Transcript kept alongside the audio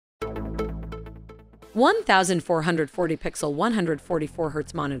1440 pixel 144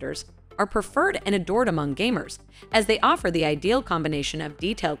 Hz monitors are preferred and adored among gamers, as they offer the ideal combination of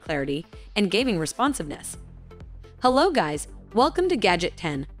detail clarity and gaming responsiveness. Hello guys, welcome to Gadget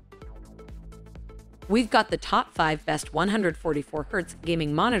 10. We've got the top 5 best 144 Hz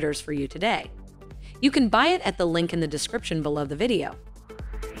gaming monitors for you today. You can buy it at the link in the description below the video.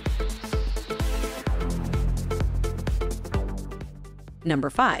 Number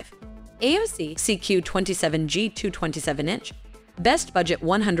 5. AOC CQ27G2 27-inch Best Budget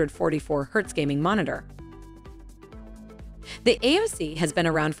 144 Hz Gaming Monitor. The AOC has been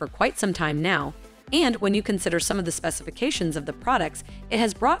around for quite some time now, and when you consider some of the specifications of the products it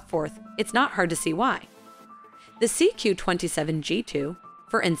has brought forth, it's not hard to see why. The CQ27G2,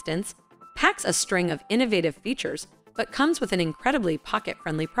 for instance, packs a string of innovative features but comes with an incredibly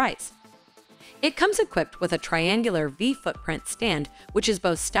pocket-friendly price. It comes equipped with a triangular V-footprint stand, which is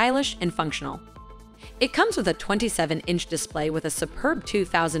both stylish and functional. It comes with a 27-inch display with a superb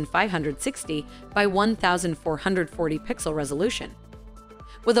 2560 by 1440 pixel resolution.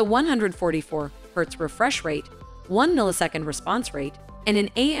 With a 144 Hz refresh rate, 1 millisecond response rate, and an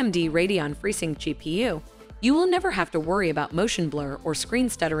AMD Radeon FreeSync GPU, you will never have to worry about motion blur or screen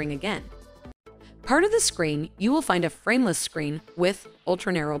stuttering again. Part of the screen, you will find a frameless screen with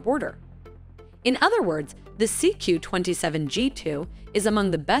ultra-narrow border. In other words, the CQ27G2 is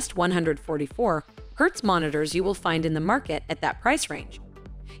among the best 144 Hz monitors you will find in the market at that price range.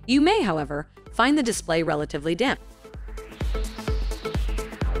 You may, however, find the display relatively dim.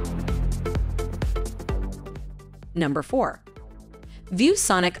 Number 4.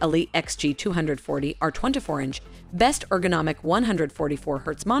 ViewSonic Elite XG240 R24-inch Best Ergonomic 144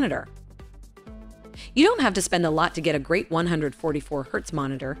 Hz Monitor. You don't have to spend a lot to get a great 144 Hz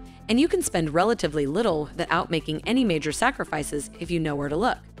monitor, and you can spend relatively little without making any major sacrifices if you know where to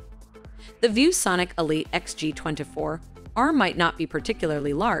look. The ViewSonic Elite XG24R might not be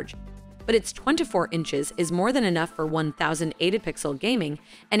particularly large, but its 24 inches is more than enough for 1080 pixel gaming,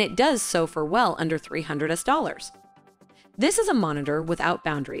 and it does so for well under $300. This is a monitor without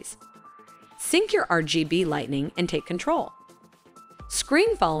boundaries. Sync your RGB lighting and take control.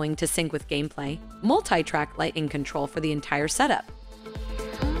 Screen following to sync with gameplay, multi-track lighting control for the entire setup.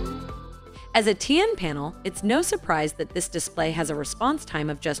 As a TN panel, it's no surprise that this display has a response time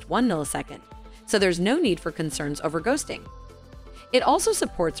of just 1 millisecond, so there's no need for concerns over ghosting. It also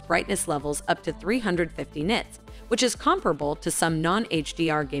supports brightness levels up to 350 nits, which is comparable to some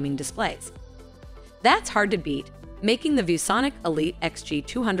non-HDR gaming displays. That's hard to beat, making the ViewSonic Elite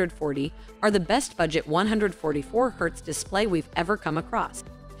XG240 are the best budget 144 Hz display we've ever come across.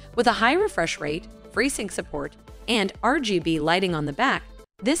 With a high refresh rate, FreeSync support, and RGB lighting on the back,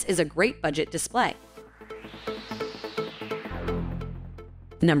 this is a great budget display.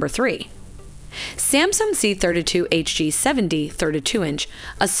 Number 3. Samsung C32HG70 32-inch,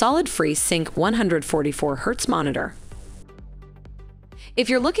 a solid FreeSync 144 Hz monitor. If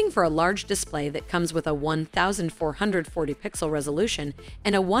you're looking for a large display that comes with a 1440 pixel resolution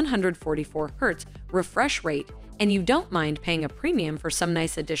and a 144 Hz refresh rate, and you don't mind paying a premium for some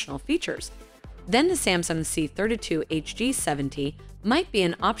nice additional features, then the Samsung C32HG70 might be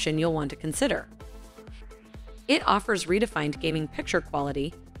an option you'll want to consider. It offers redefined gaming picture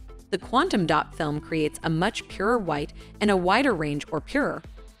quality. The quantum dot film creates a much purer white and a wider range or purer,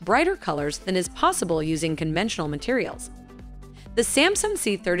 brighter colors than is possible using conventional materials. The Samsung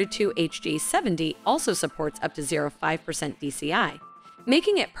C32HG70 also supports up to 0.5% DCI,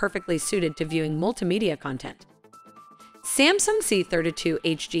 making it perfectly suited to viewing multimedia content. Samsung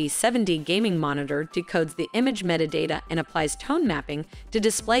C32HG70 gaming monitor decodes the image metadata and applies tone mapping to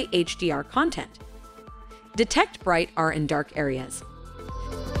display HDR content. Detect bright R and dark areas.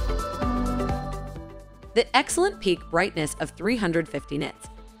 The excellent peak brightness of 350 nits,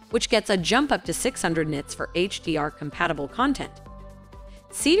 which gets a jump up to 600 nits for HDR-compatible content.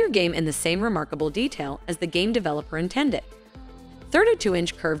 See your game in the same remarkable detail as the game developer intended.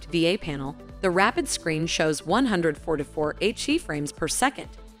 32-inch curved VA panel, the rapid screen shows 144 HC frames per second.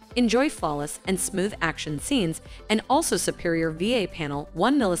 Enjoy flawless and smooth action scenes and also superior VA panel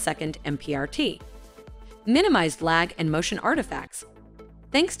 1 millisecond MPRT. Minimized lag and motion artifacts,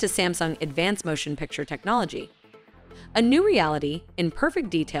 thanks to Samsung Advanced Motion Picture Technology. A new reality in perfect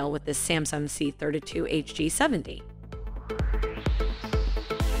detail with this Samsung C32HG70.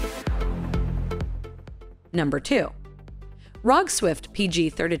 Number 2. ROG Swift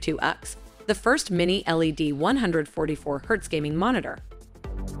PG32X, the first mini LED 144 Hz gaming monitor.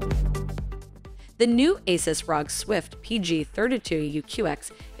 The new Asus ROG Swift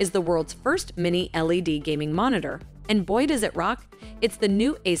PG32UQX is the world's first mini LED gaming monitor And boy does it rock! It's the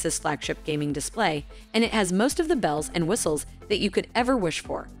new Asus flagship gaming display, and it has most of the bells and whistles that you could ever wish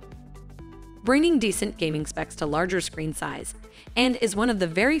for, bringing decent gaming specs to larger screen size, and is one of the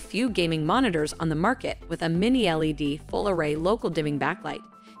very few gaming monitors on the market with a mini LED full-array local dimming backlight,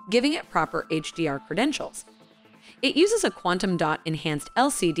 giving it proper HDR credentials. It uses a quantum dot enhanced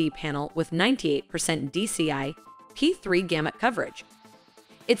LCD panel with 98% DCI P3 gamut coverage.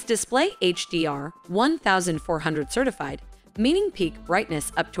 Its display HDR 1400 certified, meaning peak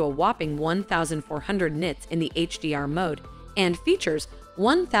brightness up to a whopping 1400 nits in the HDR mode, and features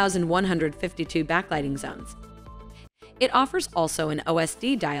 1152 backlighting zones. It offers also an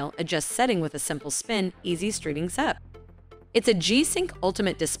OSD dial adjust setting with a simple spin, easy streaming setup. It's a G-Sync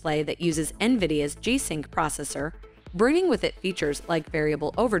Ultimate display that uses NVIDIA's G-Sync processor, bringing with it features like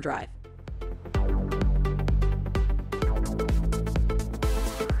variable overdrive.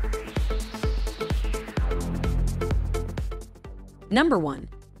 Number 1.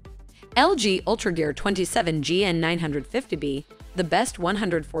 LG UltraGear 27G950B, the best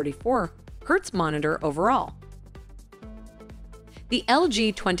 144Hz monitor overall. The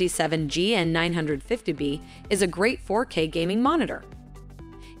LG 27G950B is a great 4K gaming monitor.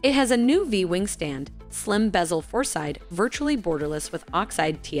 It has a new V-wing stand, slim bezel four-side, virtually borderless with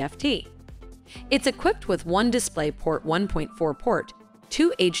oxide TFT. It's equipped with one DisplayPort 1.4 port,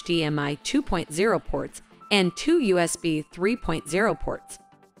 two HDMI 2.0 ports, and two USB 3.0 ports.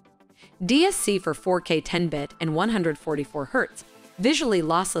 DSC for 4K 10-bit and 144Hz, visually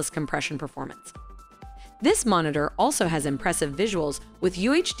lossless compression performance. This monitor also has impressive visuals with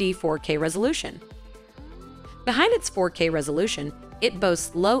UHD 4K resolution. Behind its 4K resolution, it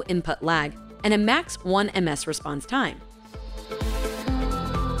boasts low input lag and a max 1 ms response time.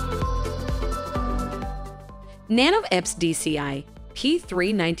 Nano IPS DCI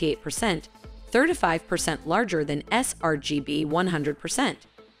P3 98%, 35% larger than sRGB 100%.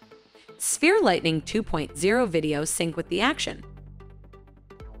 Sphere Lightning 2.0 video sync with the action.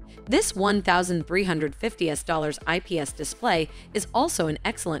 This $1,350 IPS display is also an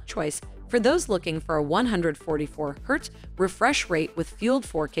excellent choice for those looking for a 144Hz refresh rate with fueled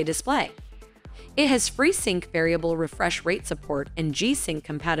 4K display. It has FreeSync variable refresh rate support and G-Sync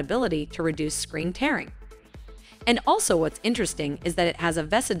compatibility to reduce screen tearing. And also what's interesting is that it has a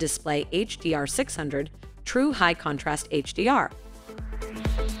VESA display HDR 600 true high contrast HDR.